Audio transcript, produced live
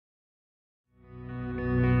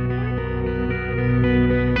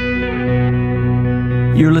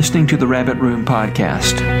You're listening to the Rabbit Room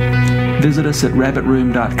Podcast. Visit us at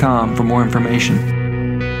rabbitroom.com for more information.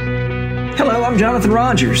 Hello, I'm Jonathan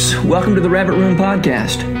Rogers. Welcome to the Rabbit Room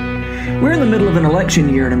Podcast. We're in the middle of an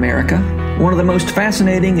election year in America, one of the most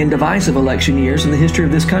fascinating and divisive election years in the history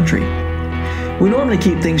of this country. We normally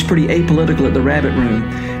keep things pretty apolitical at the Rabbit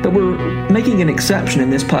Room, but we're making an exception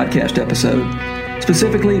in this podcast episode.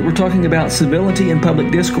 Specifically, we're talking about civility in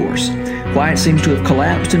public discourse, why it seems to have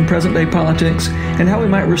collapsed in present-day politics, and how we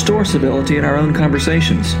might restore civility in our own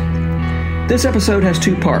conversations. This episode has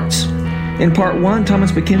two parts. In part one,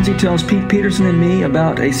 Thomas McKenzie tells Pete Peterson and me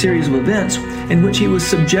about a series of events in which he was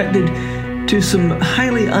subjected to some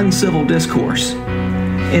highly uncivil discourse.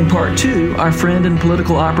 In part two, our friend and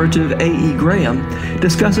political operative A.E. Graham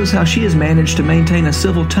discusses how she has managed to maintain a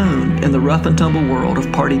civil tone in the rough-and-tumble world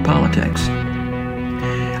of party politics.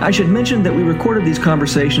 I should mention that we recorded these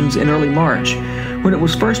conversations in early March, when it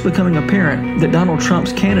was first becoming apparent that Donald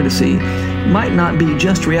Trump's candidacy might not be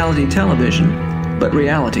just reality television, but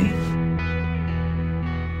reality.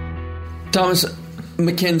 Thomas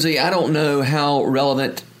McKenzie, I don't know how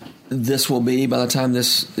relevant this will be by the time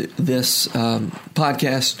this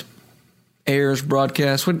podcast airs,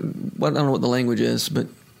 broadcast. I don't know what the language is, but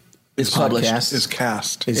it's published. It's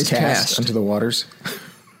cast into the waters.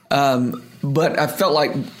 But I felt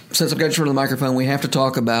like, since I've got you in front of the microphone, we have to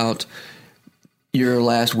talk about your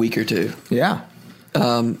last week or two. Yeah.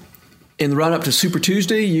 In the run-up to Super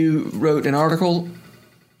Tuesday, you wrote an article,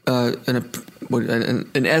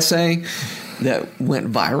 an essay that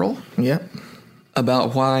went viral. Yep.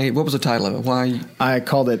 About why, what was the title of it? Why? I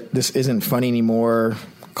called it, "This Isn't Funny Anymore,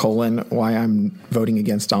 why I'm voting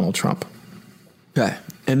against Donald Trump." Okay.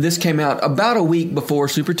 And this came out about a week before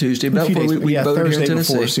Super Tuesday, about before we voted Thursday here in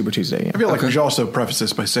Tennessee. Before Super Tuesday. Yeah. I feel like we should also preface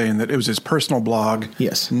this by saying that it was his personal blog.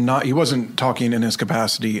 Yes. He wasn't talking in his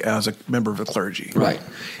capacity as a member of the clergy. Right.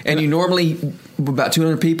 And you normally, about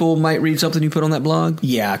 200 people might read something you put on that blog?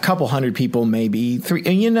 Yeah, a couple hundred people, maybe. Three.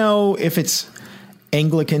 And if it's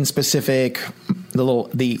Anglican specific,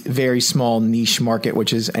 the very small niche market,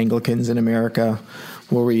 which is Anglicans in America,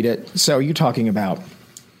 will read it. So you're talking about,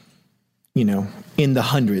 in the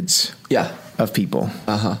hundreds of people.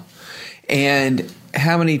 Uh-huh. And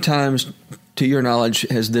how many times, to your knowledge,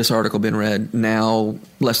 has this article been read now,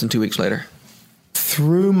 less than 2 weeks later?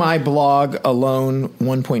 Through my blog alone,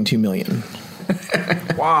 1.2 million.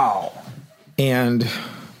 Wow. And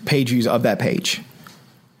page views of that page.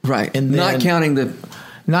 Right. And then,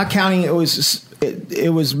 not counting it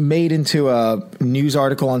was made into a news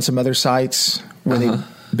article on some other sites where they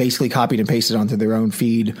basically copied and pasted onto their own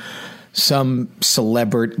feed. Some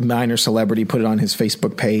minor celebrity put it on his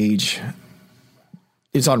Facebook page.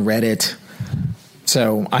 It's on Reddit.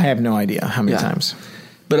 So I have no idea how many times.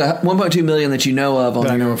 But 1.2 million that you know of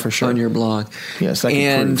on your blog. Yes,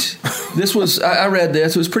 and this was I read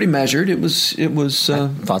this. It was pretty measured. It was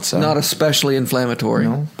thought so. Not especially inflammatory.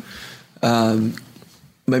 No.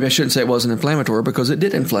 Maybe I shouldn't say it wasn't inflammatory because it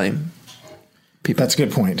did inflame people. That's a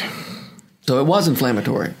good point. So it was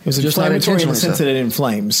inflammatory. It was just inflammatory in the sense that it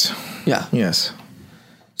inflames. Yeah. Yes.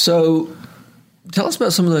 So tell us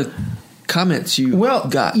about some of the comments you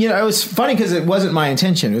got. It was funny because it wasn't my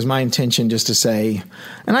intention. It was my intention just to say,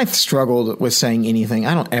 and I've struggled with saying anything.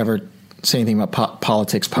 I don't ever say anything about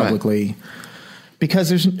politics publicly because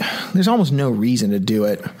there's almost no reason to do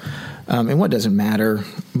it. And what doesn't matter.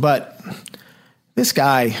 But this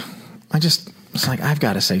guy, I just was like, I've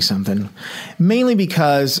got to say something. Mainly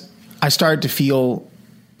because I started to feel,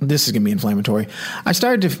 this is going to be inflammatory. I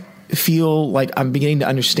started to feel like I'm beginning to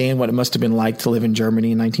understand what it must have been like to live in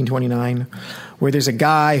Germany in 1929, where there's a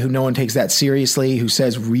guy who no one takes that seriously, who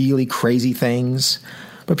says really crazy things.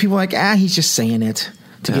 But people are like, he's just saying it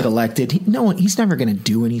to get elected. He's never going to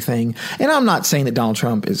do anything. And I'm not saying that Donald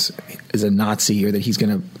Trump is a Nazi or that he's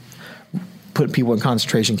going to put people in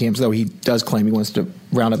concentration camps, though he does claim he wants to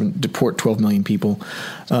round up and deport 12 million people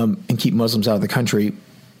and keep Muslims out of the country.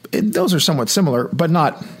 Those are somewhat similar, but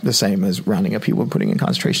not the same as rounding up people and putting in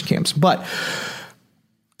concentration camps. But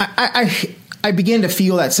I began to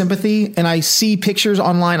feel that sympathy, and I see pictures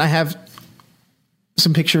online. I have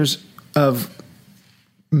some pictures of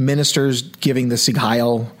ministers giving the Sieg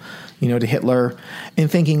Heil, to Hitler,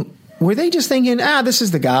 and thinking, were they just thinking, this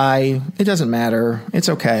is the guy, it doesn't matter, it's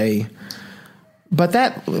okay. But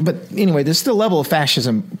anyway, this still level of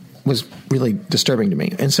fascism was really disturbing to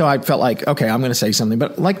me. And so I felt like, okay, I'm going to say something,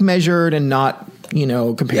 but measured and not,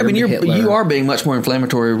 compared to Hitler. You are being much more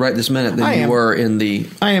inflammatory right this minute than you were in the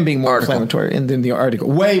I am being more article. Inflammatory than the article.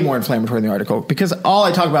 Way more inflammatory in the article. Because all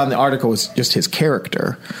I talk about in the article is just his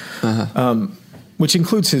character, which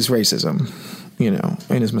includes his racism.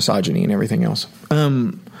 and his misogyny and everything else.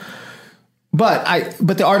 But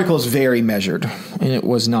the article is very measured, and it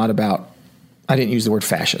was not about. I didn't use the word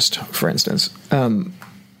fascist, for instance. And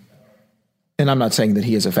I'm not saying that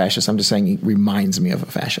he is a fascist. I'm just saying he reminds me of a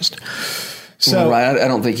fascist. So, right. I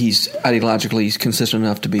don't think he's ideologically consistent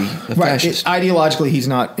enough to be a fascist. Ideologically, he's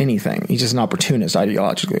not anything. He's just an opportunist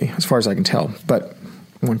ideologically, as far as I can tell. But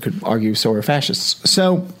one could argue so are fascists.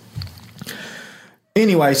 So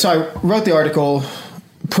anyway, so I wrote the article,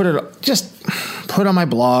 put it on my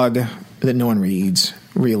blog that no one reads,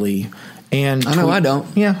 really. And I know I don't.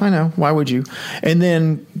 Yeah, I know. Why would you? And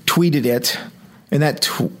then tweeted it, and that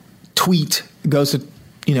tweet goes to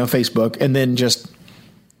Facebook, and then just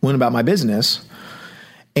went about my business.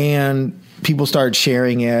 And people started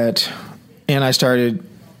sharing it, and I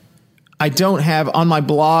don't have on my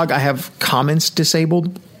blog. I have comments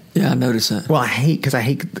disabled. Yeah, I noticed that. Well, I hate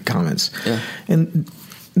the comments. Yeah, and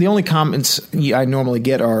the only comments I normally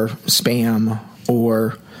get are spam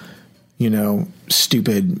or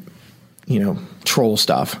stupid. Troll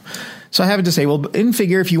stuff. So I have it disabled. And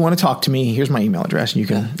figure if you want to talk to me, here's my email address. You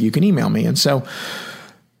can email me. And so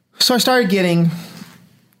I started getting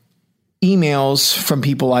emails from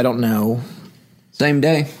people I don't know. Same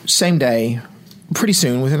day. Pretty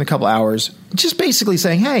soon, within a couple hours, just basically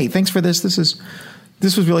saying, "Hey, thanks for this. This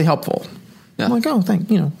was really helpful." Yeah. I'm like, "Oh,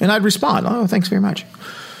 and I'd respond, "Oh, thanks very much."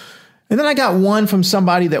 And then I got one from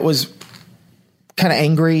somebody that was kind of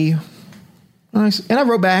angry. And I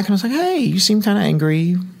wrote back and I was like, "Hey, you seem kind of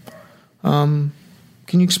angry. Can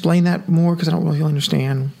you explain that more? Because I don't really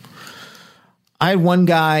understand." I had one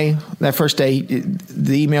guy that first day,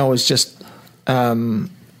 the email was just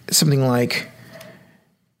something like,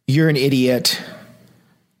 "You're an idiot.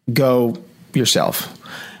 Go yourself."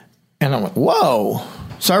 And I went, "Whoa."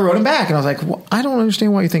 So I wrote him back and I was like, "Well, I don't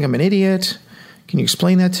understand why you think I'm an idiot. Can you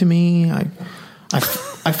explain that to me?"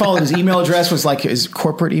 I followed his email address was like his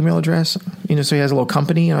corporate email address, so he has a little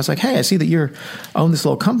company. And I was like, "Hey, I see that you own this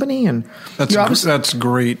little company." And that's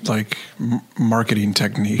great, like marketing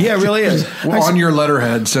technique. Yeah, it really is. On your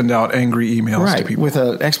letterhead, send out angry emails to people with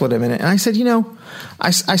an expletive in it. And I said,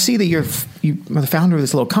 I see that you're the founder of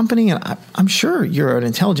this little company, and I'm sure you're an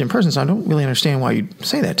intelligent person, so I don't really understand why you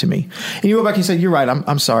say that to me. And he wrote back and said, "You're right.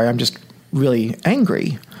 I'm sorry. I'm just really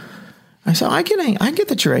angry." I said, I get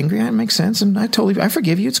that you're angry. That makes sense. And I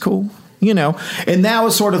forgive you. It's cool. And that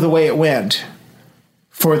was sort of the way it went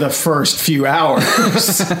for the first few hours.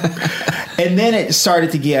 And then it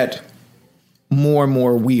started to get more and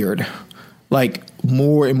more weird, like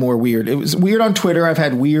more and more weird. It was weird on Twitter. I've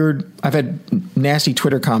had nasty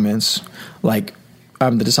Twitter comments like,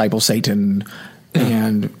 "I'm the disciple of Satan,"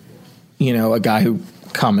 and, a guy who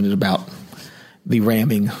commented about the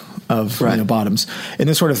ramming of bottoms and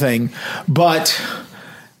this sort of thing. But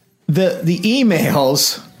the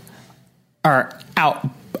emails are out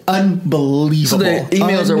unbelievable. So the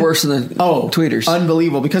emails are worse than the tweeters.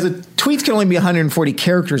 Unbelievable, because tweets can only be 140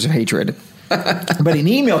 characters of hatred. But an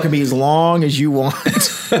email can be as long as you want.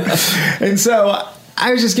 And so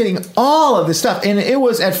I was just getting all of this stuff. And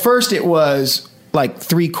at first it was like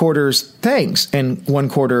 3/4 thanks and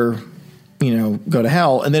 1/4 go to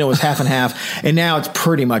hell. And then it was half and half. And now it's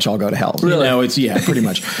pretty much all go to hell. Really? Pretty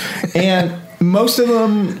much. And most of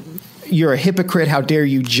them, "You're a hypocrite. How dare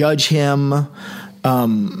you judge him?" A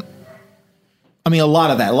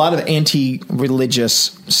lot of that, a lot of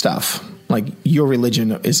anti-religious stuff. Like,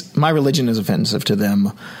 my religion is offensive to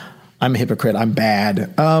them. I'm a hypocrite. I'm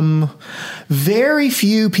bad. Very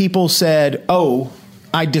few people said, "Oh,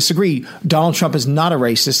 I disagree. Donald Trump is not a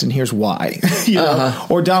racist, and here's why."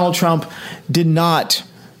 Or Donald Trump did not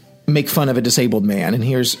make fun of a disabled man, and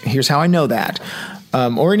here's how I know that.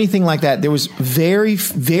 Or anything like that. There was very,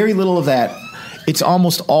 very little of that. It's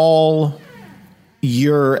almost all,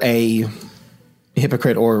 "You're a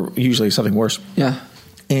hypocrite," or usually something worse. Yeah.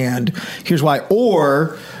 And here's why.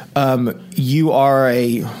 Or you are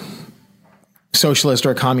a socialist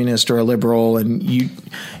or a communist or a liberal, and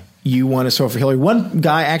you want to vote for Hillary. One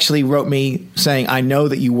guy actually wrote me saying, "I know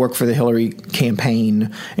that you work for the Hillary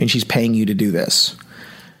campaign and she's paying you to do this."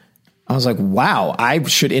 I was like, wow, I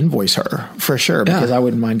should invoice her for sure, because I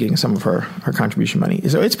wouldn't mind getting some of her contribution money.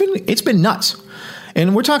 So it's been nuts.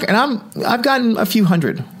 And we're talking, and I've gotten a few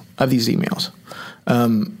hundred of these emails.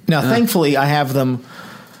 Now, thankfully, I have them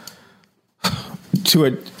to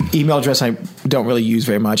an email address I don't really use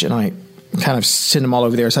very much, and I kind of send them all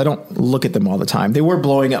over there, so I don't look at them all the time. They were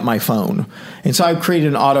blowing up my phone. And so I've created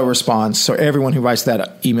an auto response. So everyone who writes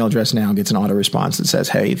that email address now gets an auto response that says,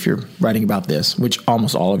 "Hey, if you're writing about this," which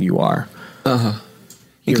almost all of you are.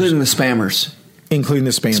 Including the spammers. Including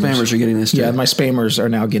the spammers. Spammers are getting this too. Yeah, my spammers are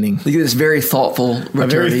now getting... You get this very thoughtful return. A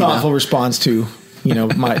very thoughtful response to,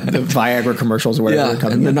 the Viagra commercials or whatever.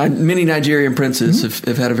 Yeah, and many Nigerian princes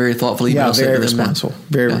have had a very thoughtful email. Yeah, very responsible.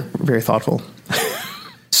 Very thoughtful.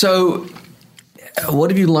 So, what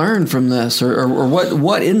have you learned from this? Or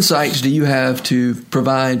what insights do you have to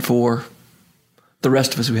provide for the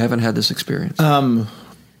rest of us who haven't had this experience? Don't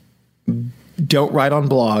write on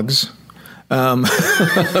blogs.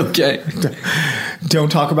 Okay.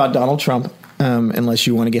 Don't talk about Donald Trump unless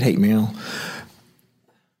you want to get hate mail.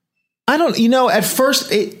 I don't, at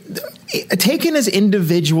first, taken as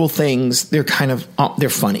individual things, they're they're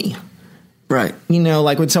funny. Right.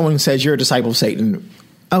 Like when someone says you're a disciple of Satan,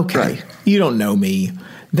 okay, right. You don't know me.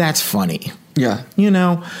 That's funny. Yeah.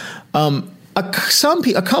 A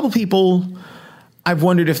couple people, I've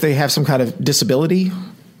wondered if they have some kind of disability.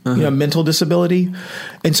 Mental disability.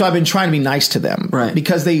 And so I've been trying to be nice to them. Right.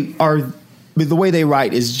 Because the way they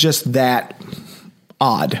write is just that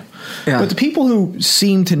odd. Yeah. But the people who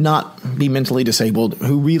seem to not be mentally disabled,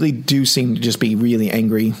 who really do seem to just be really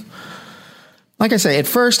angry, like I say, at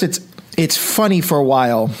first it's funny for a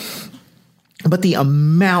while, but the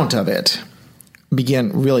amount of it began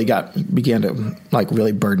to really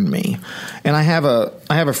burden me. And I have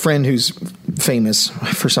a friend who's famous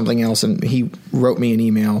for something else, and he wrote me an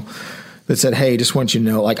email that said, "Hey, just want you to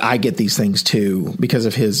know, I get these things too because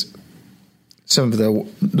of some of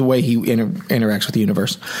the way he interacts with the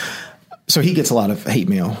universe." So he gets a lot of hate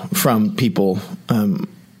mail from people on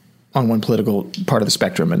one political part of the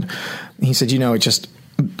spectrum, and he said, it's just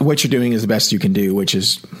what you're doing is the best you can do, which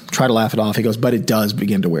is try to laugh it off. He goes, but it does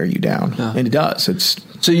begin to wear you down. Yeah. And it does.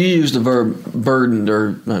 So you use the verb burdened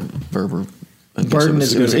or verb. Burden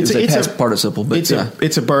is good. It's a past participle, but it's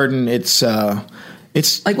a burden. It's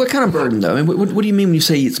like what kind of burden though? I mean, what do you mean when you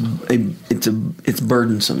say it's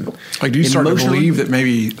burdensome? Like, do you start to believe that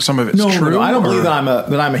maybe some of it's true? No, I don't believe that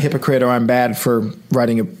I'm a hypocrite or I'm bad for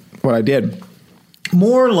writing what I did.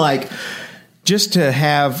 More like just to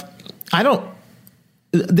have.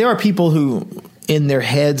 There are people who, in their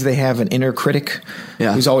heads, they have an inner critic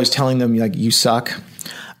who's always telling them, you suck.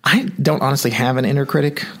 I don't honestly have an inner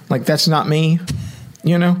critic. That's not me,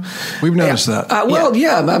 We've noticed that.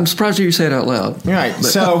 I'm surprised you say it out loud. Right. But.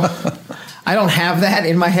 So I don't have that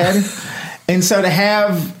in my head. And so to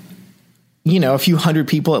have, a few hundred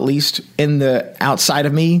people at least in the outside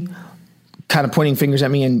of me kind of pointing fingers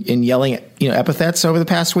at me and yelling, epithets over the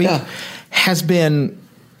past week has been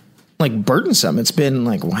burdensome. It's been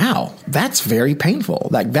wow, that's very painful.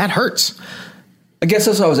 That hurts. I guess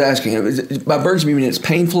that's what I was asking. By burdensome, you mean it's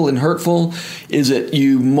painful and hurtful? Is it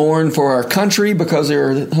you mourn for our country because there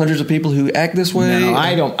are hundreds of people who act this way? No,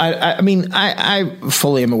 I don't. I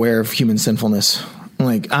fully am aware of human sinfulness.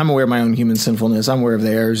 I'm aware of my own human sinfulness. I'm aware of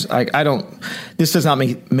theirs. I don't. This does not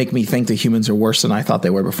make me think that humans are worse than I thought they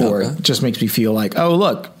were before. Okay. It just makes me feel oh,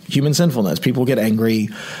 look, human sinfulness. People get angry.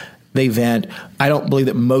 They vent. I don't believe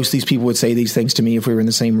that most of these people would say these things to me if we were in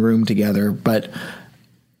the same room together. But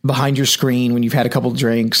behind your screen, when you've had a couple of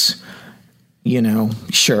drinks,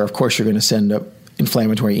 sure, of course you're going to send an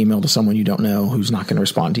inflammatory email to someone you don't know who's not going to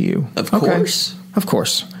respond to you. Of course. Of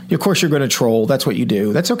course. Of course you're going to troll. That's what you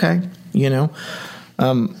do. That's okay.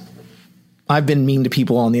 I've been mean to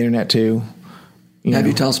people on the internet too. Have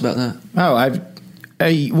you tell us about that? Oh,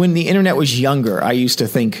 when the internet was younger, I used to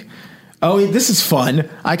think, oh, this is fun.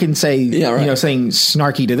 I can say, saying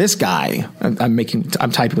snarky to this guy. I'm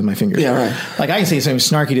typing with my fingers. Yeah, right. I can say something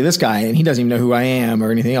snarky to this guy, and he doesn't even know who I am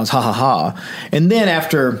or anything else. Ha ha ha. And then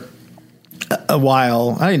after a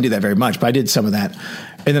while, I didn't do that very much, but I did some of that.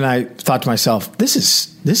 And then I thought to myself, this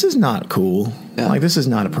is not cool. Yeah. This is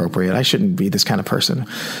not appropriate. I shouldn't be this kind of person.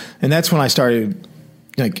 And that's when I started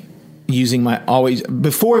using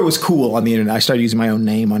before it was cool on the internet, I started using my own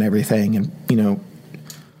name on everything. And,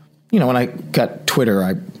 when I got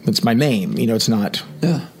Twitter, it's my name. It's not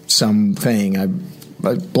something. I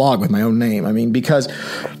blog with my own name. Because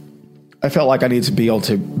I felt like I needed to be able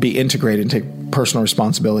to be integrated and take personal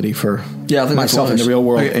responsibility for myself in the real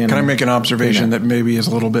world. Can I make an observation that maybe is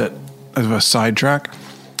a little bit of a sidetrack?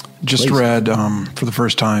 Just Please. Read for the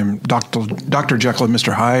first time Dr. Jekyll and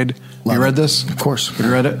Mr. Hyde. You read this? Of course.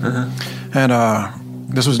 You read it? Uh-huh.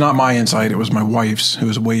 And this was not my insight. It was my wife's, who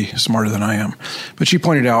is way smarter than I am. But she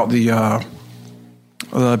pointed out the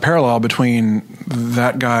parallel between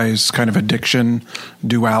that guy's kind of addiction,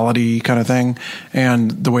 duality kind of thing,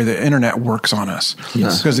 and the way the internet works on us.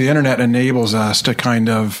 Yes. Because the internet enables us to kind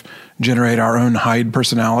of generate our own Hyde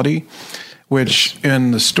personality, which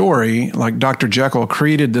in the story, Dr. Jekyll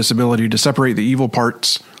created this ability to separate the evil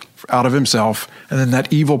parts out of himself, and then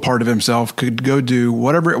that evil part of himself could go do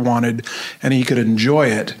whatever it wanted, and he could enjoy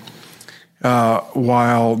it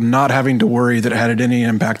while not having to worry that it had any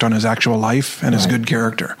impact on his actual life and his good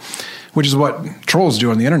character, which is what trolls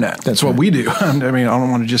do on the internet. That's what we do. I mean, I don't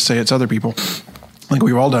want to just say it's other people. I think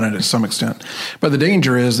we've all done it to some extent. But the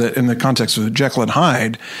danger is that in the context of Jekyll and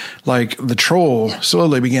Hyde, like the troll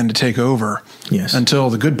slowly began to take over until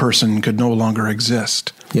the good person could no longer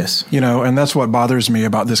exist. Yes. You know, and that's what bothers me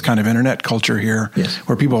about this kind of internet culture here,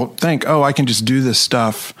 where people think, oh, I can just do this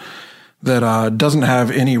stuff that doesn't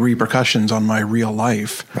have any repercussions on my real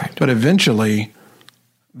life. Right. But eventually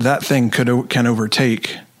that thing can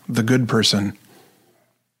overtake the good person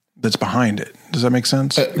that's behind it. Does that make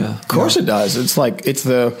sense? Of course it does. It's like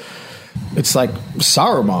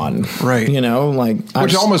Saruman, right? You know, like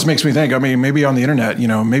which almost makes me think. I mean, maybe on the internet, you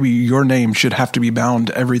know, maybe your name should have to be bound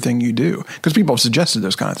to everything you do because people have suggested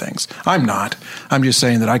those kind of things. I'm not. I'm just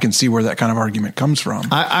saying that I can see where that kind of argument comes from.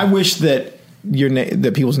 I wish that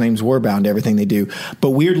that people's names were bound to everything they do,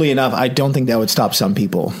 but weirdly enough, I don't think that would stop some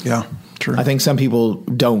people. Yeah, true. I think some people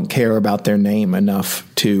don't care about their name enough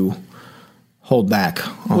to hold back.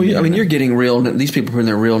 Well, I mean, you're getting these people putting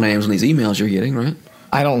their real names on these emails you're getting, right?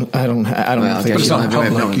 I don't think it's not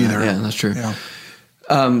public either. Yeah, that's true. Yeah.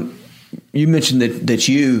 You mentioned that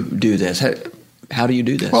you do this. How do you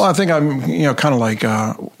do this? Well, I think I'm, you know, kind of like,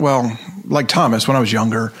 like Thomas when I was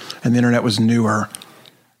younger and the internet was newer.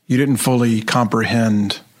 You didn't fully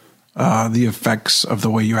comprehend the effects of the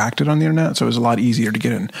way you acted on the internet. So it was a lot easier to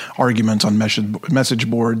get in arguments on message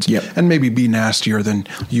boards and maybe be nastier than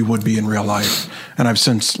you would be in real life. And I've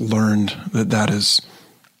since learned that is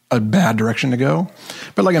a bad direction to go.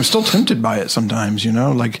 But like, I'm still tempted by it sometimes, you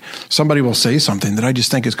know, like somebody will say something that I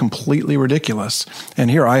just think is completely ridiculous.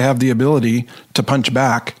 And here I have the ability to punch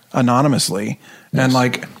back anonymously and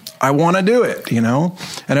like, I want to do it, you know,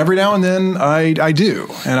 and every now and then I do.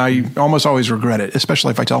 And I almost always regret it,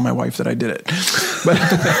 especially if I tell my wife that I did it. But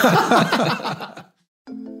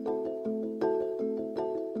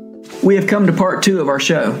we have come to part 2 of our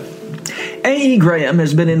show. A.E. Graham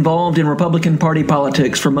has been involved in Republican Party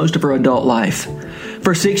politics for most of her adult life.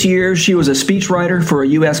 For 6 years, she was a speechwriter for a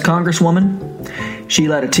U.S. Congresswoman. She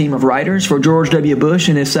led a team of writers for George W. Bush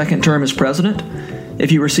in his second term as president.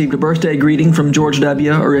 If you received a birthday greeting from George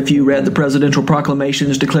W., or if you read the presidential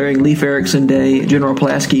proclamations declaring Leif Erikson Day, General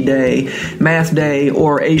Pulaski Day, Math Day,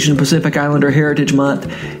 or Asian Pacific Islander Heritage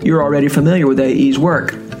Month, you're already familiar with A.E.'s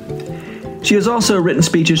work. She has also written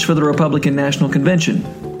speeches for the Republican National Convention.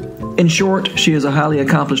 In short, she is a highly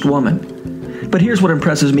accomplished woman. But here's what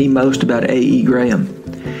impresses me most about A.E. Graham.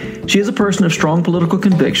 She is a person of strong political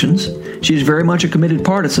convictions. She is very much a committed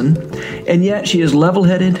partisan, and yet she is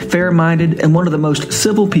level-headed, fair-minded, and one of the most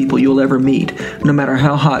civil people you'll ever meet, no matter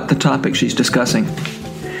how hot the topic she's discussing.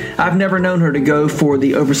 I've never known her to go for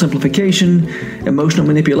the oversimplification, emotional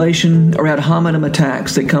manipulation, or ad hominem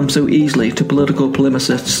attacks that come so easily to political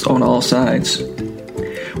polemicists on all sides.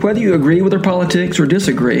 Whether you agree with her politics or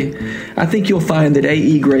disagree, I think you'll find that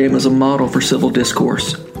A.E. Graham is a model for civil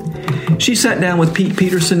discourse. She sat down with Pete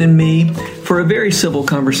Peterson and me for a very civil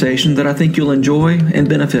conversation that I think you'll enjoy and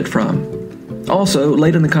benefit from. Also,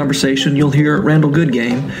 late in the conversation, you'll hear Randall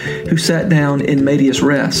Goodgame, who sat down in medias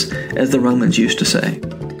res, as the Romans used to say.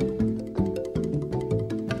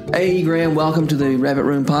 A.E. Graham, welcome to the Rabbit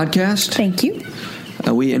Room podcast. Thank you.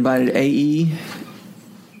 We invited A.E.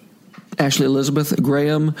 Ashley Elizabeth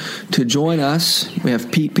Graham to join us. We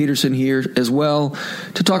have Pete Peterson here as well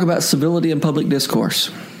to talk about civility and public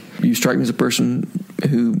discourse. You strike me as a person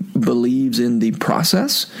who believes in the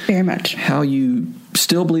process. Very much. How you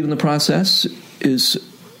still believe in the process is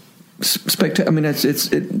spectacular. I mean,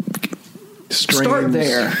 start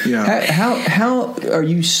there. Yeah. How do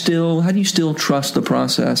you still trust the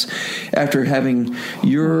process after having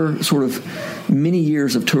your sort of many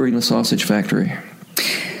years of touring the sausage factory?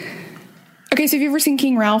 Okay, so have you ever seen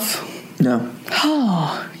King Ralph? No.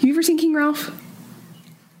 Oh, you ever seen King Ralph?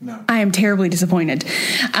 No. I am terribly disappointed.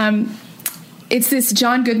 It's this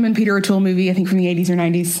John Goodman, Peter O'Toole movie, I think from the 80s or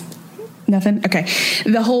 90s. Nothing? Okay.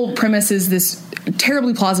 The whole premise is this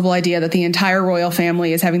terribly plausible idea that the entire royal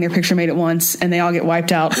family is having their picture made at once and they all get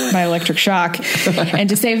wiped out by electric shock. And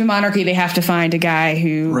to save the monarchy, they have to find a guy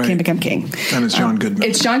who can become king. And it's John Goodman.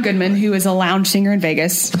 It's John Goodman, who is a lounge singer in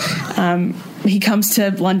Vegas. He comes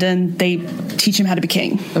to London. They teach him how to be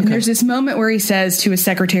king. Okay. And there's this moment where he says to his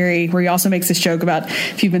secretary, where he also makes this joke about,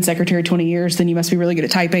 if you've been secretary 20 years, then you must be really good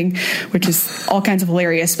at typing, which is all kinds of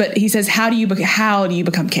hilarious. But he says, how do you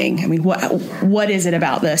become king? I mean, what is it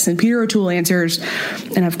about this? And Peter O'Toole answers,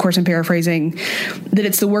 and of course I'm paraphrasing, that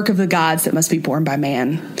it's the work of the gods that must be borne by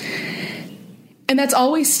man. And that's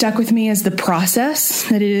always stuck with me as the process,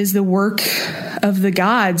 that it is the work of the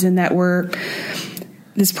gods, and that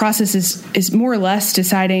this process is more or less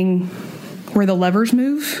deciding where the levers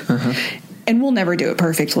move. And we'll never do it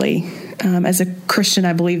perfectly. As a Christian,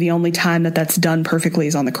 I believe the only time that's done perfectly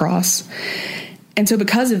is on the cross. And so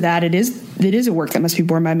because of that, it is a work that must be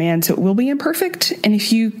borne by man, so it will be imperfect. And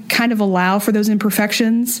if you kind of allow for those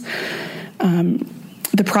imperfections,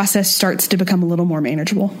 the process starts to become a little more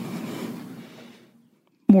manageable.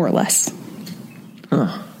 More or less.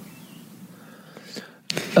 But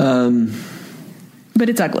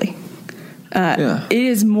it's ugly. It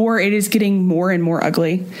is getting more and more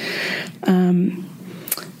ugly. The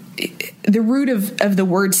root of the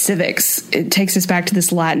word civics, it takes us back to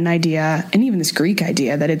this Latin idea and even this Greek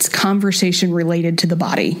idea that it's conversation related to the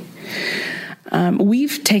body.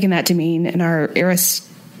 We've taken that to mean, and our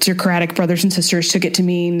aristocratic brothers and sisters took it to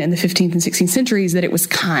mean in the 15th and 16th centuries, that it was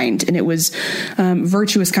kind, and it was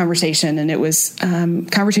virtuous conversation, and it was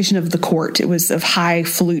conversation of the court. It was of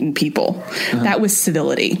highfalutin people. That was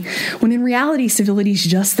civility. When in reality, civility is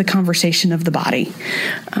just the conversation of the body.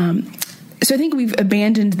 So I think we've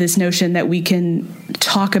abandoned this notion that we can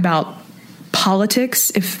talk about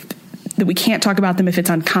politics that we can't talk about them if it's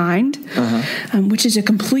unkind, which is a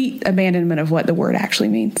complete abandonment of what the word actually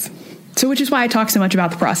means. So which is why I talk so much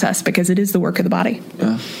about the process, because it is the work of the body.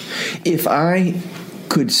 If I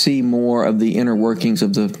could see more of the inner workings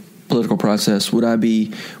of the political process, would I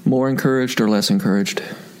be more encouraged or less encouraged?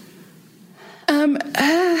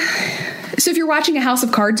 So if you're watching a House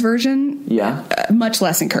of Cards version, much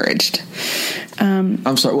less encouraged.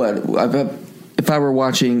 I'm sorry, what? If I were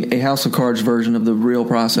watching a House of Cards version of the real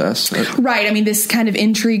process. Right. I mean, this kind of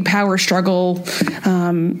intrigue, power struggle,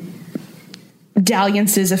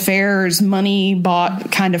 dalliances, affairs, money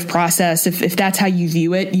bought kind of process. If that's how you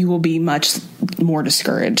view it, you will be much more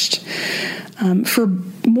discouraged. For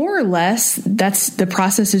more or less, the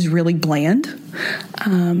process is really bland.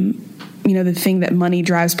 The thing that money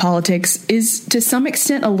drives politics is to some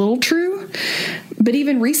extent a little true. But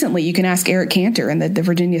even recently, you can ask Eric Cantor in the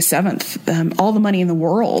Virginia 7th, all the money in the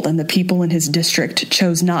world, and the people in his district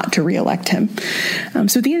chose not to reelect him.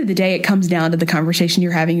 So at the end of the day, it comes down to the conversation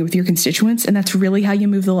you're having with your constituents, and that's really how you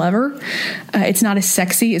move the lever. It's not as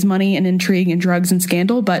sexy as money and intrigue and drugs and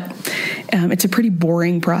scandal, but it's a pretty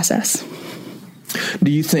boring process. Do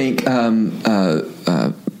you think House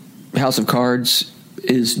of Cards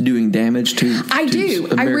is doing damage to I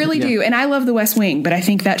really do. And I love The West Wing, but I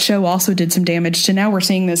think that show also did some damage to, now we're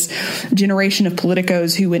seeing this generation of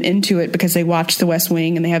politicos who went into it because they watched The West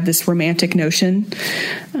Wing and they have this romantic notion.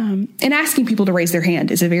 And asking people to raise their hand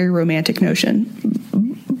is a very romantic notion,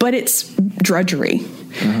 but it's drudgery.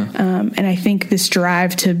 And I think this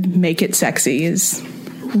drive to make it sexy is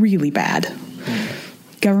really bad.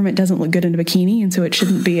 Government doesn't look good in a bikini, and so it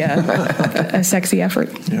shouldn't be a sexy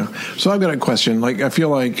effort. Yeah. So I've got a question. I feel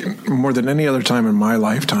like more than any other time in my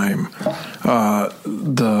lifetime,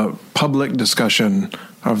 the public discussion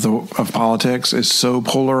of politics is so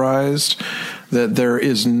polarized that there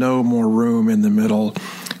is no more room in the middle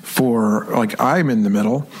for, I'm in the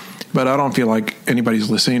middle, but I don't feel like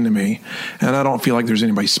anybody's listening to me, and I don't feel like there's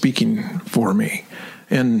anybody speaking for me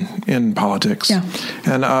in politics. Yeah.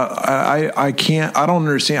 And I don't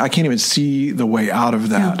understand. I can't even see the way out of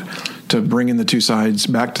that to bring in the two sides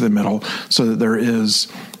back to the middle so that there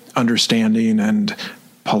is understanding and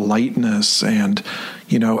politeness and,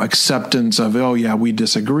 acceptance of, we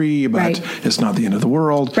disagree, but it's not the end of the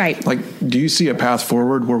world. Right. Do you see a path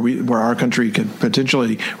forward where our country could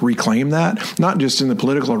potentially reclaim that? Not just in the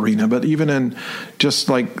political arena, but even in just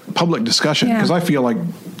public discussion. Because I feel like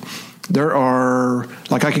there are,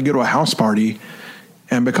 I could go to a house party,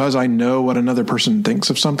 and because I know what another person thinks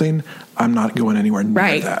of something, I'm not going anywhere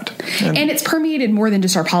near that. And it's permeated more than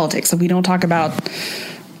just our politics. So we don't talk about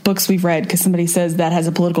books we've read because somebody says that has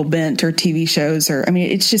a political bent, or TV shows,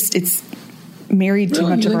 it's married too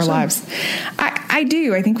much of our lives. I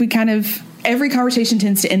do. I think we every conversation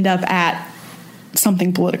tends to end up at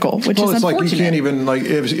something political, which is unfortunate. You can't even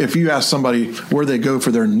if you ask somebody where they go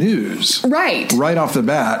for their news, right off the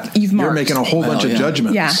bat, you're making a whole bunch of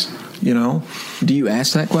judgments. Yeah. Do you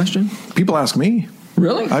ask that question? People ask me.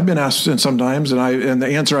 Really? I've been asked sometimes, and the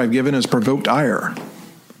answer I've given is provoked ire.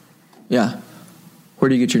 Yeah. Where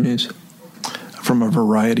do you get your news? From a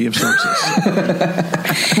variety of sources.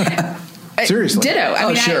 Seriously. Ditto.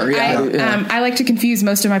 I like to confuse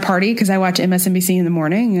most of my party because I watch MSNBC in the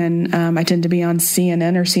morning, and I tend to be on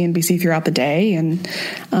CNN or CNBC throughout the day, and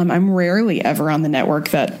I'm rarely ever on the network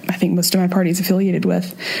that I think most of my party is affiliated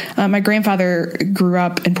with. My grandfather grew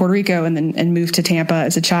up in Puerto Rico and moved to Tampa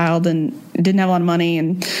as a child, and didn't have a lot of money.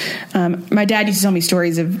 And my dad used to tell me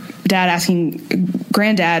stories of dad asking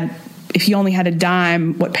granddad, if you only had a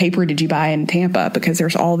dime, what paper did you buy in Tampa? Because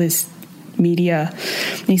there's all this media.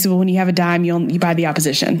 And he said, well, when you have a dime, you buy the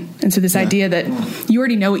opposition. And so this idea that you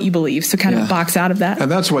already know what you believe, so kind of box out of that. And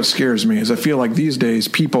that's what scares me, is I feel like these days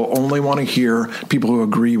people only want to hear people who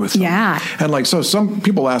agree with them. Yeah. And like, so some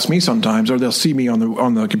people ask me sometimes, or they'll see me on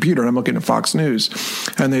the computer and I'm looking at Fox News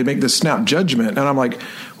and they make this snap judgment. And I'm like,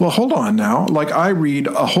 well, hold on now. Like, I read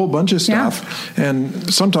a whole bunch of stuff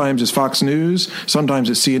and sometimes it's Fox News, sometimes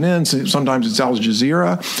it's CNN, sometimes it's Al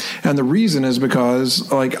Jazeera. And the reason is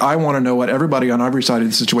because, like, I want to know what everybody on every side of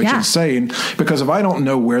the situation is saying, because if I don't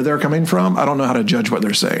know where they're coming from, I don't know how to judge what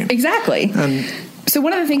they're saying. Exactly. And so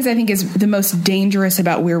one of the things I think is the most dangerous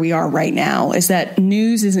about where we are right now is that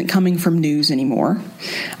news isn't coming from news anymore.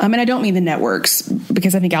 And I don't mean the networks,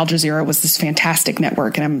 because I think Al Jazeera was this fantastic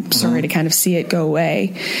network, and I'm sorry to kind of see it go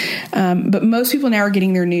away. But most people now are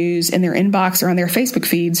getting their news in their inbox or on their Facebook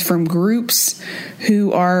feeds from groups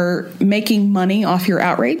who are making money off your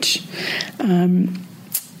outrage.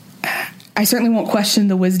 I certainly won't question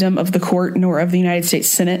the wisdom of the court nor of the United States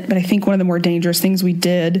Senate, but I think one of the more dangerous things we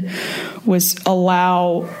did was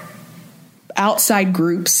allow outside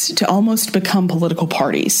groups to almost become political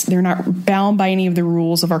parties. They're not bound by any of the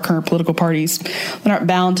rules of our current political parties. They're not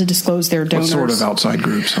bound to disclose their donors. What sort of outside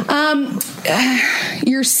groups?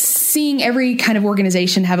 You're seeing every kind of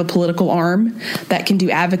organization have a political arm that can do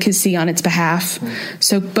advocacy on its behalf.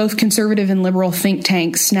 So both conservative and liberal think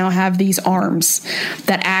tanks now have these arms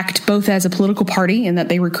that act both as a political party, in that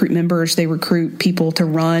they recruit members, they recruit people to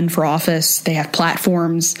run for office, they have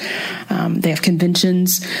platforms, they have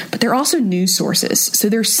conventions, but they're also news sources. So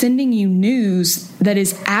they're sending you news that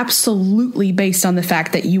is absolutely based on the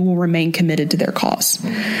fact that you will remain committed to their cause.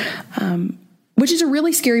 Which is a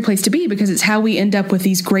really scary place to be, because it's how we end up with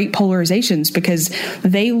these great polarizations, because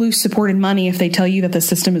they lose support and money if they tell you that the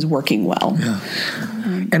system is working well. Yeah.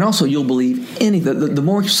 And also, you'll believe anything. The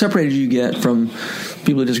more separated you get from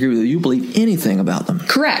people who disagree with you, you believe anything about them.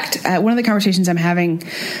 Correct. One of the conversations I'm having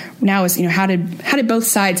now is, how did both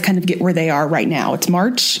sides kind of get where they are right now? It's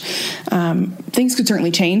March. Things could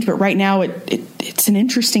certainly change, but right now it's an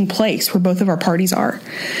interesting place where both of our parties are.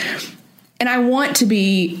 And I want to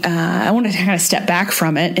kind of step back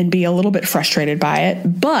from it and be a little bit frustrated by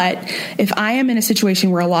it. But if I am in a situation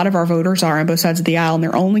where a lot of our voters are on both sides of the aisle and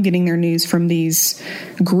they're only getting their news from these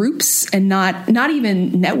groups and not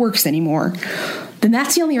even networks anymore, then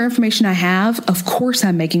that's the only information I have. Of course,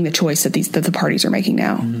 I'm making the choice that the parties are making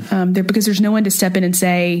now, because there's no one to step in and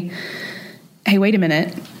say, hey, wait a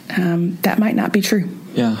minute, that might not be true.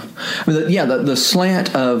 Yeah. I mean, the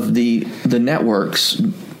slant of the networks,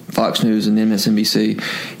 Fox News and MSNBC,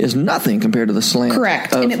 is nothing compared to the slant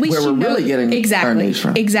Correct. of and at least where we're really getting our news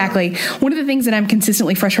from. Exactly. One of the things that I'm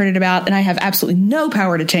consistently frustrated about, and I have absolutely no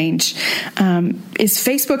power to change, is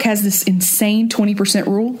Facebook has this insane 20%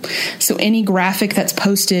 rule. So any graphic that's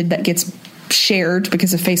posted that gets shared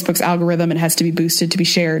because of Facebook's algorithm and has to be boosted to be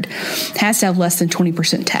shared has to have less than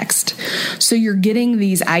 20% text. So you're getting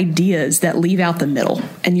these ideas that leave out the middle,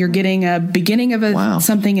 and you're getting a beginning of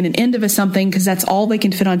something and an end of a something, because that's all they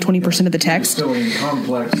can fit on 20% of the text. Still in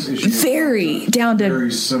complex issues. Very down to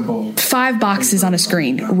very simple 5 boxes on a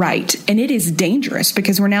screen. Right. And it is dangerous,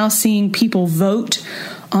 because we're now seeing people vote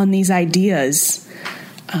on these ideas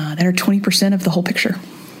that are 20% of the whole picture.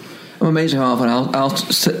 I'm amazed how often I'll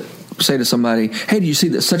say to somebody, hey, did you see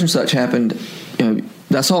that such and such happened?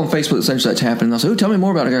 I saw on Facebook that such and such happened. And they'll say, oh, tell me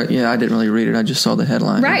more about it. I didn't really read it. I just saw the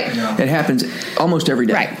headline. Right. It happens almost every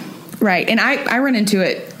day. Right. And I run into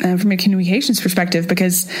it from a communications perspective,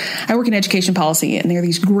 because I work in education policy, and there are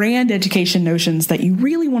these grand education notions that you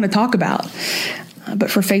really want to talk about.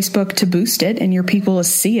 But for Facebook to boost it and your people to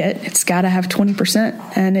see it, it's got to have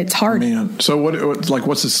 20%, and it's hard. Man, so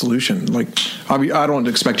what's the solution? Like, I don't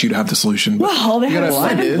expect you to have the solution. But well, they have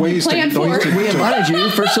a ways plan to, for ways it. to, we invited you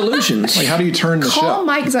for solutions. Like, how do you turn the ship? Call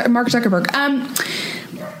Mark Zuckerberg.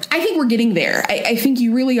 I think we're getting there. I think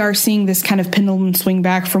you really are seeing this kind of pendulum swing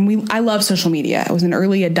back from I love social media. I was an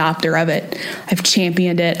early adopter of it. I've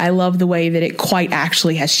championed it. I love the way that it quite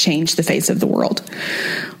actually has changed the face of the world.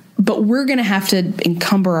 But we're going to have to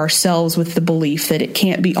encumber ourselves with the belief that it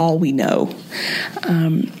can't be all we know.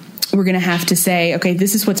 We're going to have to say, okay,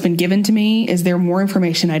 this is what's been given to me. Is there more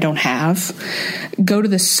information I don't have? Go to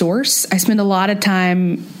the source. I spend a lot of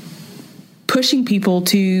time pushing people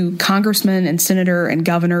to congressmen and senator and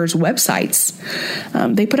governors' websites.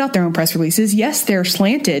 They put out their own press releases. Yes, they're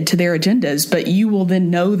slanted to their agendas, but you will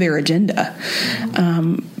then know their agenda.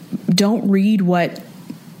 Don't read what,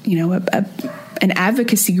 an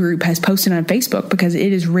advocacy group has posted on Facebook, because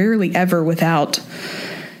it is rarely ever without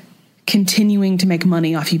continuing to make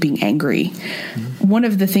money off you being angry. Mm-hmm. One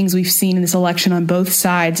of the things we've seen in this election on both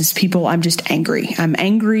sides is people, I'm just angry. I'm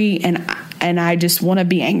angry and I just want to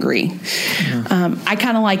be angry. Mm-hmm. I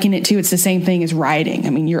kind of liken it to, it's the same thing as rioting. I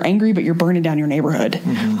mean, you're angry, but you're burning down your neighborhood.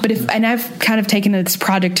 Mm-hmm. But and I've kind of taken this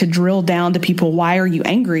project to drill down to people, why are you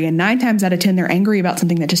angry? And 9 times out of 10, they're angry about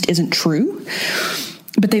something that just isn't true.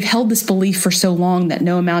 But they've held this belief for so long that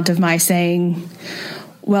no amount of my saying,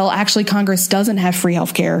 well, actually, Congress doesn't have free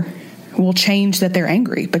health care, will change that they're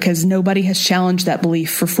angry, because nobody has challenged that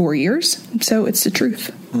belief for 4 years. So it's the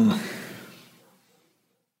truth. Mm.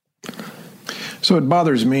 So it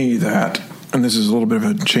bothers me that, and this is a little bit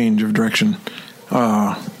of a change of direction,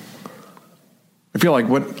 I feel like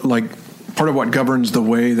part of what governs the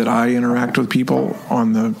way that I interact with people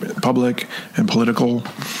on the public and political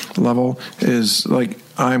level is, like,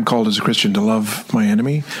 I'm called as a Christian to love my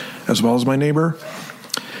enemy as well as my neighbor.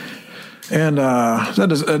 And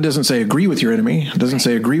that doesn't say agree with your enemy. It doesn't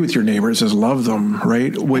say agree with your neighbor. It says love them,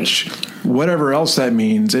 right? Which, whatever else that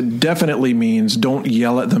means, it definitely means don't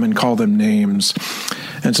yell at them and call them names.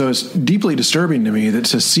 And so it's deeply disturbing to me that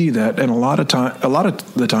to see that, and a lot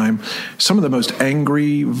of the time, some of the most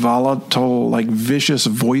angry, volatile, like vicious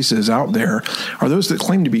voices out there are those that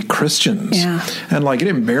claim to be Christians. Yeah. And like, it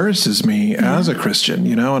embarrasses me as a Christian,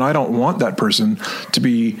 and I don't want that person to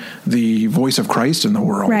be the voice of Christ in the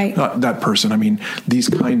world. Right. Not that person. I mean, these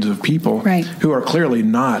kinds of people who are clearly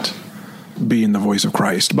not being the voice of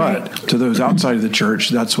Christ, but to those outside of the church,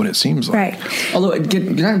 that's what it seems like. Right. Although,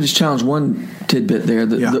 can I just challenge one tidbit there?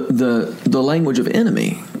 The language of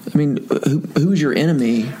enemy. I mean, who's your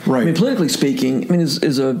enemy? Right. I mean, politically speaking, I mean,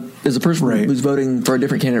 is a person who's voting for a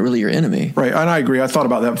different candidate really your enemy? Right. And I agree. I thought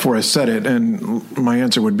about that before I said it, and my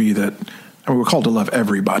answer would be that we're called to love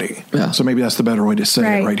everybody. Yeah. So maybe that's the better way to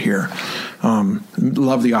say it right here.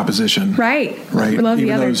 Love the opposition. Right. Love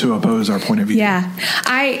even those who oppose our point of view. Yeah.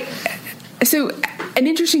 So an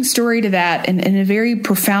interesting story to that, and a very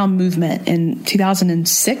profound movement in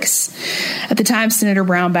 2006. At the time, Senator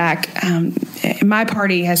Brownback, my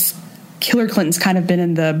party Hillary Clinton's kind of been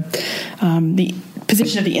in the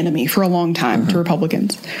position of the enemy for a long time to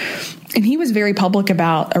Republicans. And he was very public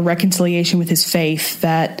about a reconciliation with his faith,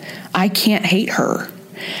 that I can't hate her.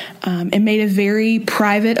 And made a very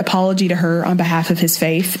private apology to her on behalf of his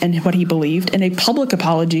faith and what he believed, and a public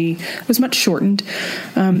apology was much shortened,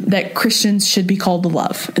 that Christians should be called to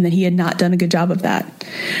love, and that he had not done a good job of that,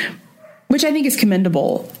 which I think is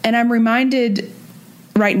commendable. And I'm reminded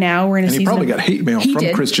right now we're in a season. And he probably got hate mail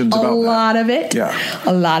from Christians about that. A lot of it. Yeah.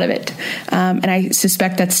 A lot of it. And I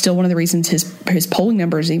suspect that's still one of the reasons his polling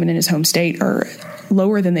numbers, even in his home state, are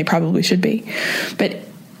lower than they probably should be. But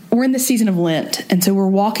we're in the season of Lent, and so we're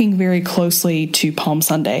walking very closely to Palm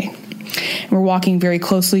Sunday. We're walking very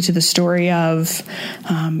closely to the story of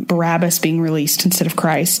Barabbas being released instead of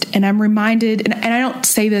Christ. And I'm reminded, and I don't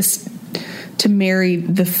say this to marry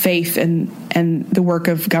the faith and the work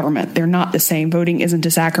of government. They're not the same. Voting isn't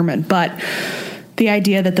a sacrament. But the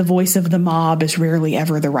idea that the voice of the mob is rarely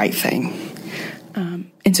ever the right thing.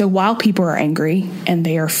 And so while people are angry, and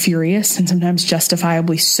they are furious, and sometimes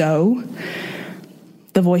justifiably so,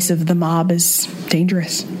 the voice of the mob is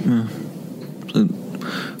dangerous.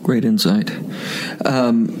 Great insight. We've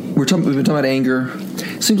been talking about anger.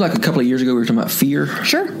 Seems like a couple of years ago we were talking about fear.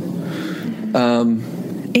 Sure.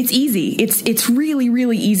 It's easy. It's really,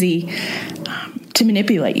 really easy to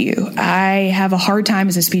manipulate you. I have a hard time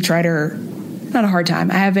as a speechwriter. Not a hard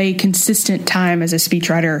time. I have a consistent time as a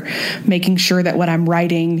speechwriter making sure that what I'm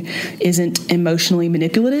writing isn't emotionally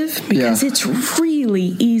manipulative, because it's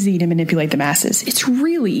really easy to manipulate the masses. It's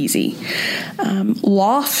really easy.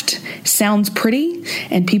 Loft sounds pretty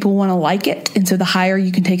and people want to like it. And so the higher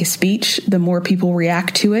you can take a speech, the more people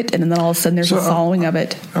react to it. And then all of a sudden there's a following of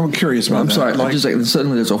it. I'm curious about that. I'm sorry.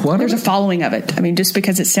 Suddenly there's a what? There's a following of it. I mean, just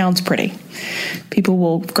because it sounds pretty, people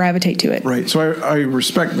will gravitate to it. Right. So I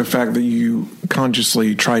respect the fact that you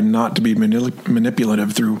consciously try not to be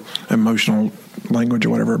manipulative through emotional language or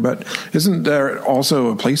whatever, but isn't there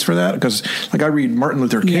also a place for that? Because like I read Martin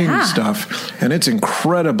Luther King stuff, and it's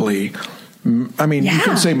incredibly, I mean, you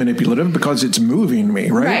can say manipulative because it's moving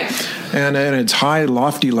me, right? And it's high,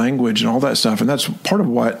 lofty language and all that stuff, and that's part of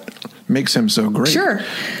what makes him so great. Sure.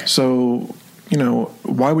 So,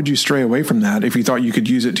 why would you stray away from that if you thought you could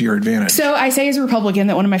use it to your advantage? So I say as a Republican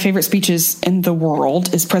that one of my favorite speeches in the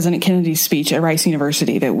world is President Kennedy's speech at Rice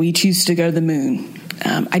University, that we choose to go to the moon.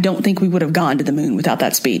 I don't think we would have gone to the moon without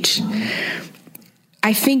that speech.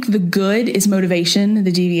 I think the good is motivation.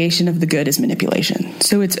 The deviation of the good is manipulation.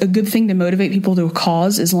 So it's a good thing to motivate people to a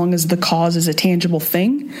cause as long as the cause is a tangible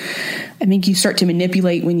thing. I think you start to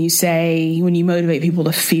manipulate when you motivate people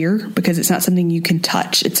to fear, because it's not something you can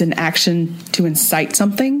touch. It's an action to incite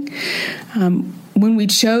something. When we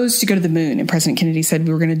chose to go to the moon, and President Kennedy said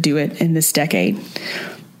we were going to do it in this decade,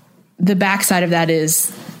 the backside of that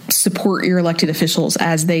is support your elected officials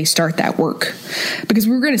as they start that work, because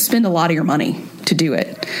we're going to spend a lot of your money to do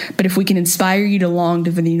it. But if we can inspire you to long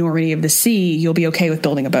to the enormity of the sea, you'll be okay with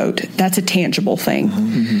building a boat. That's a tangible thing.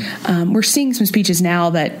 Mm-hmm. We're seeing some speeches now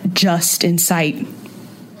that just incite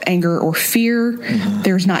anger or fear. Mm-hmm.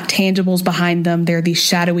 There's not tangibles behind them. They're these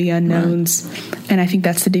shadowy unknowns. Right. And I think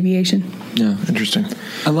that's the deviation. Yeah, interesting.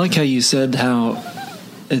 I like how you said how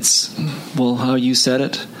you said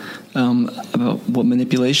it. About what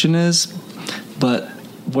manipulation is, but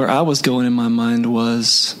where I was going in my mind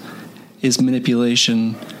is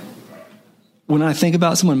manipulation. When I think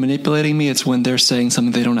about someone manipulating me, it's when they're saying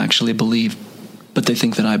something they don't actually believe, but they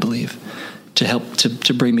think that I believe, to help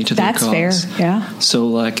to bring me to their cause. That's fair, yeah. So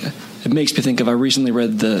like, it makes me think of, I recently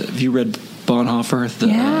read have you read Bonhoeffer?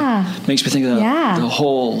 Makes me think of the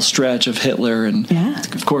whole stretch of Hitler, and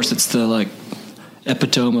of course it's the like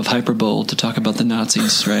epitome of hyperbole to talk about the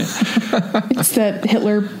Nazis, right? It's the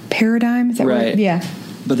Hitler paradigm, is that right? Yeah.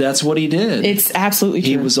 But that's what he did. It's absolutely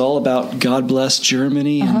true. He was all about God bless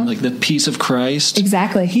Germany and like the peace of Christ.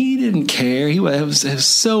 Exactly. He didn't care. He was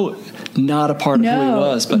so not a part of who he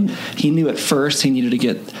was, but he knew at first he needed to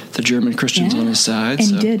get the German Christians on his side. And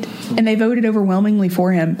he did. And they voted overwhelmingly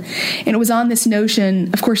for him. And it was on this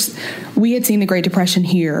notion, of course, we had seen the Great Depression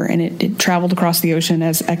here, and it traveled across the ocean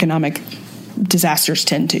as economic disasters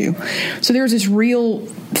tend to. So there was this real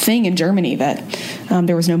thing in Germany that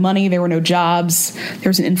there was no money, there were no jobs, there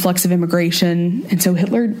was an influx of immigration. And so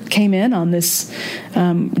Hitler came in on this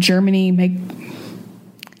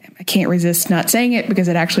I can't resist not saying it because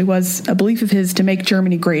it actually was a belief of his, to make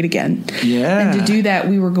Germany great again. Yeah. And to do that,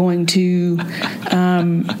 we were going to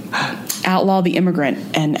outlaw the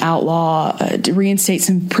immigrant and to reinstate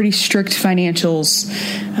some pretty strict financials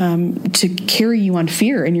to carry you on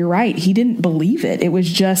fear. And you're right, he didn't believe it. It was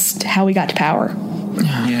just how he got to power.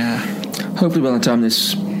 Yeah. Hopefully by the time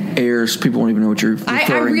this airs, people won't even know what you're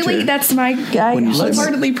referring to. That's I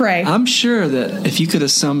wholeheartedly pray. I'm sure that if you could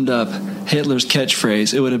have summed up Hitler's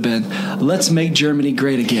catchphrase, it would have been, "Let's make Germany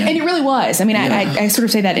great again." And it really was. I mean, I sort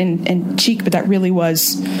of say that in cheek, but that really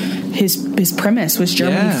was his premise, was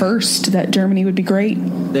Germany first, that Germany would be great.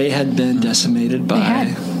 They had been decimated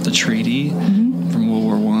by the treaty from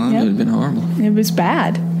World War I. Yep. It had been horrible. It was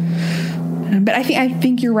bad. But I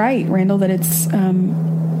think you're right, Randall, that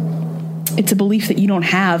it's a belief that you don't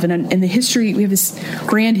have. And in the history, we have this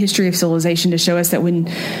grand history of civilization to show us that when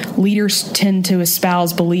leaders tend to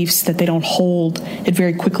espouse beliefs that they don't hold, it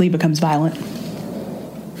very quickly becomes violent.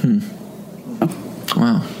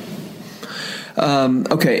 Wow.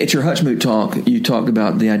 Okay, at your Hutchmoot talk, you talked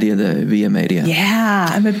about the idea of the Via Media. Yeah,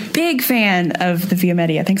 I'm a big fan of the Via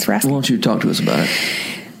Media. Thanks for asking. Why don't you talk to us about it?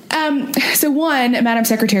 So one, Madam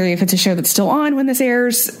Secretary, if it's a show that's still on when this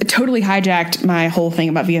airs, totally hijacked my whole thing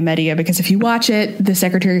about Via Media, because if you watch it, the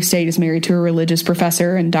Secretary of State is married to a religious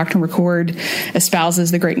professor, and Dr. McCord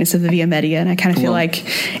espouses the greatness of the Via Media, and I kind of feel like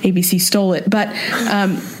ABC stole it. But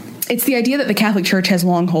it's the idea that the Catholic Church has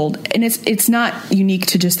long hold, and it's not unique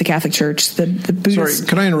to just the Catholic Church. The Buddhist. Sorry,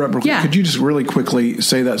 can I interrupt real quick? Yeah. Could you just really quickly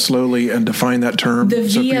say that slowly and define that term? The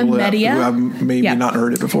Via Media, who have maybe not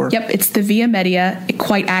heard it before. Yep, it's the Via Media. It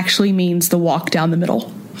quite actually means the walk down the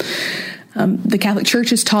middle. The Catholic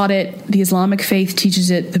Church has taught it. The Islamic faith teaches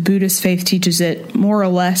it. The Buddhist faith teaches it. More or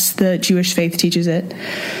less, the Jewish faith teaches it.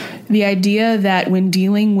 The idea that when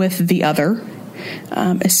dealing with the other,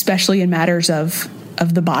 especially in matters of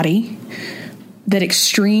the body, that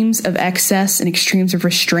extremes of excess and extremes of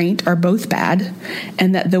restraint are both bad,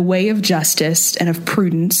 and that the way of justice and of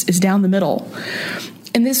prudence is down the middle.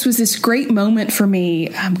 And this was this great moment for me.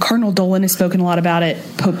 Cardinal Dolan has spoken a lot about it.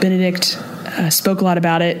 Pope Benedict spoke a lot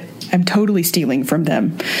about it. I'm totally stealing from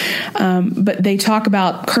them. But they talk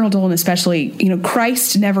about, Cardinal Dolan especially,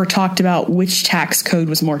 Christ never talked about which tax code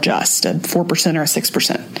was more just, a 4% or a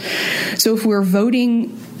 6%. So if we're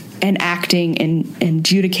voting and acting and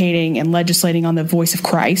adjudicating and legislating on the voice of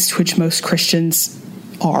Christ, which most Christians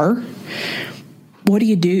are, what do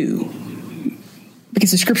you do?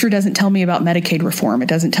 Because the scripture doesn't tell me about Medicaid reform. It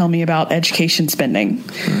doesn't tell me about education spending.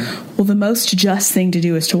 Well, the most just thing to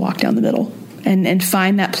do is to walk down the middle and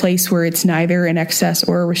find that place where it's neither an excess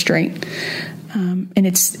or a restraint. And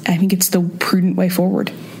I think it's the prudent way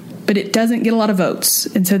forward. But it doesn't get a lot of votes.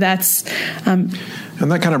 And so that's...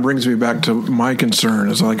 And that kind of brings me back to my concern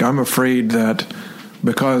is like, I'm afraid that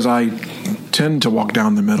because I tend to walk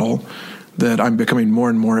down the middle, that I'm becoming more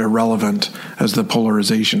and more irrelevant as the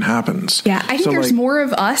polarization happens. Yeah, I think there's more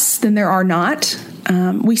of us than there are not.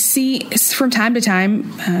 We see from time to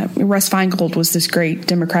time, Russ Feingold was this great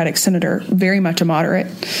Democratic senator, very much a moderate,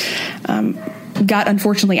 got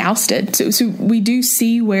unfortunately ousted. So we do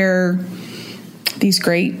see where these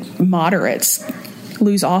great moderates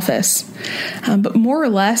lose office. But more or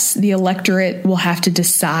less, the electorate will have to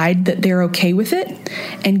decide that they're okay with it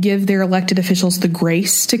and give their elected officials the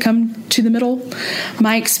grace to come to the middle.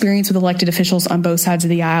 My experience with elected officials on both sides of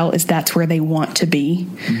the aisle is that's where they want to be.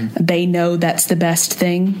 Mm-hmm. They know that's the best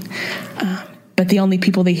thing. But the only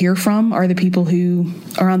people they hear from are the people who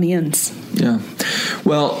are on the ends. Yeah.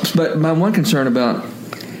 Well, but my one concern about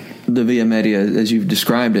the via media, as you've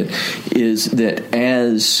described it, is that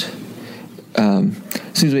as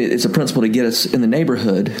seems to me it's a principle to get us in the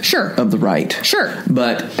neighborhood of the right. Sure.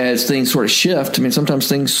 But as things sort of shift, I mean, sometimes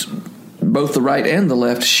things, both the right and the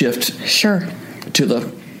left shift to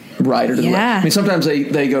the right or to the left. I mean, sometimes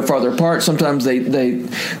they go farther apart. Sometimes the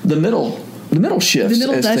middle shifts. The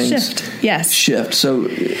middle as does things shift. Yes. Shift. So,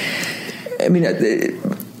 I mean,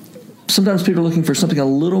 sometimes people are looking for something a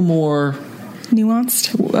little more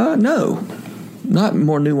nuanced. No, not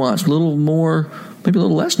more nuanced. A little more. Maybe a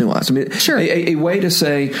little less nuanced. I mean, a way to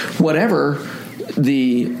say whatever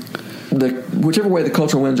whichever way the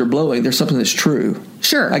cultural winds are blowing, there's something that's true.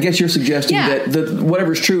 Sure. I guess you're suggesting that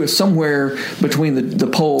whatever's true is somewhere between the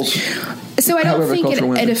poles. So I don't think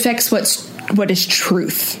it affects what is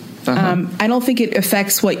truth. Uh-huh. I don't think it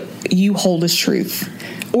affects what you hold as truth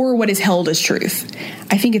or what is held as truth.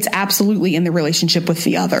 I think it's absolutely in the relationship with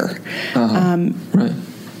the other. Uh-huh. Right.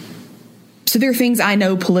 So there are things I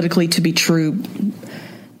know politically to be true,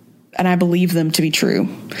 and I believe them to be true.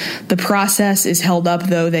 The process is held up,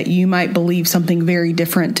 though, that you might believe something very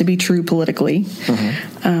different to be true politically.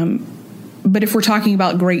 Uh-huh. But if we're talking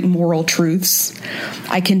about great moral truths,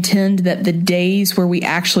 I contend that the days where we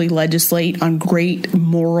actually legislate on great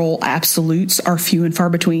moral absolutes are few and far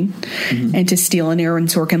between. Mm-hmm. And to steal an Aaron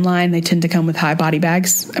Sorkin line, they tend to come with high body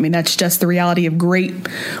bags. I mean, that's just the reality of great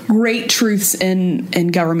truths in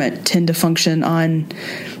government tend to function on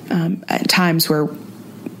at times where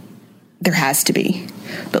there has to be.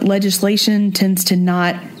 But legislation tends to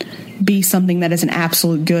not be something that is an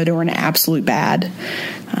absolute good or an absolute bad.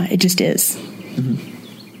 It just is. Mm-hmm.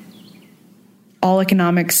 All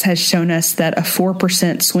economics has shown us that a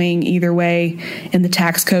 4% swing either way in the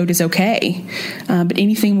tax code is okay. But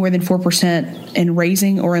anything more than 4% in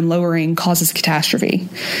raising or in lowering causes catastrophe.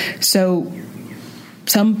 So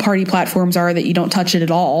some party platforms are that you don't touch it at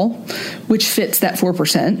all, which fits that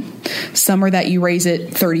 4%. Some are that you raise it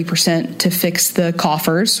 30% to fix the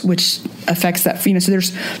coffers, which affects that. So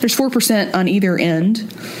there's 4% on either end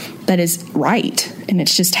that is right, and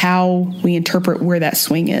it's just how we interpret where that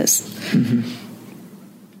swing is. Mm-hmm.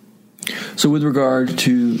 So with regard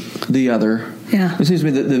to the other, it seems to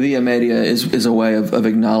me that the via media is a way of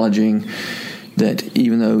acknowledging that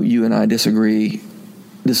even though you and I disagree,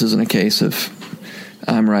 this isn't a case of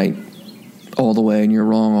I'm right all the way and you're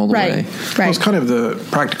wrong all the way. Right. Well, it's kind of the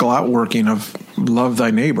practical outworking of love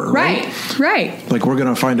thy neighbor, right? Right. Like we're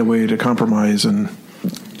going to find a way to compromise and...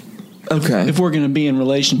 Okay. If we're going to be in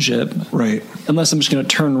relationship. Right. Unless I'm just going to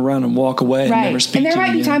turn around and walk away and never speak to you. And there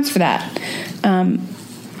might be times for that.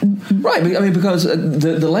 Right. I mean, because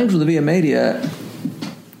the language of the via media,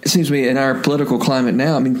 it seems to me in our political climate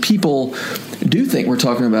now, I mean, people do think we're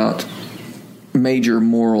talking about major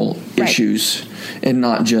moral issues and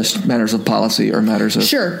not just matters of policy or matters of...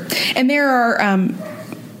 Sure. And there are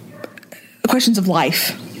questions of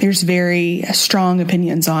life. There's very strong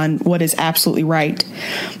opinions on what is absolutely right.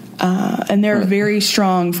 And there are very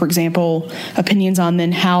strong, for example, opinions on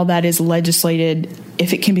then how that is legislated,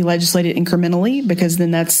 if it can be legislated incrementally, because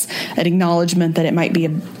then that's an acknowledgement that it might be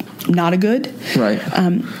not a good. Right.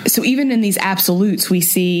 So even in these absolutes, we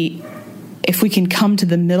see if we can come to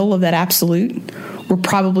the middle of that absolute, we're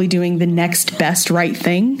probably doing the next best right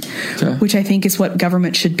thing, which I think is what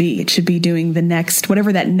government should be. It should be doing the next,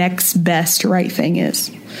 whatever that next best right thing is.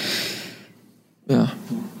 Yeah.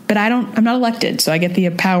 But I'm not elected, so I get the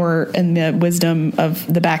power and the wisdom of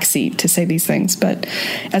the backseat to say these things. But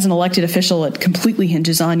as an elected official, it completely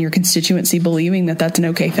hinges on your constituency believing that that's an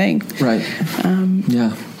okay thing. Right.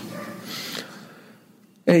 Yeah.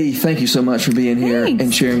 Hey, thank you so much for being here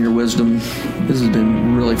and sharing your wisdom. This has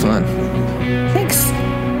been really fun. Thanks.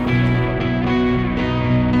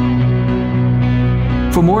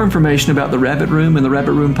 For more information about the Rabbit Room and the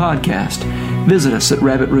Rabbit Room podcast, visit us at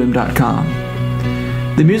rabbitroom.com.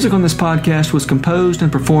 The music on this podcast was composed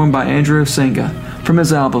and performed by Andrew Osenga from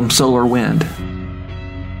his album Solar Wind.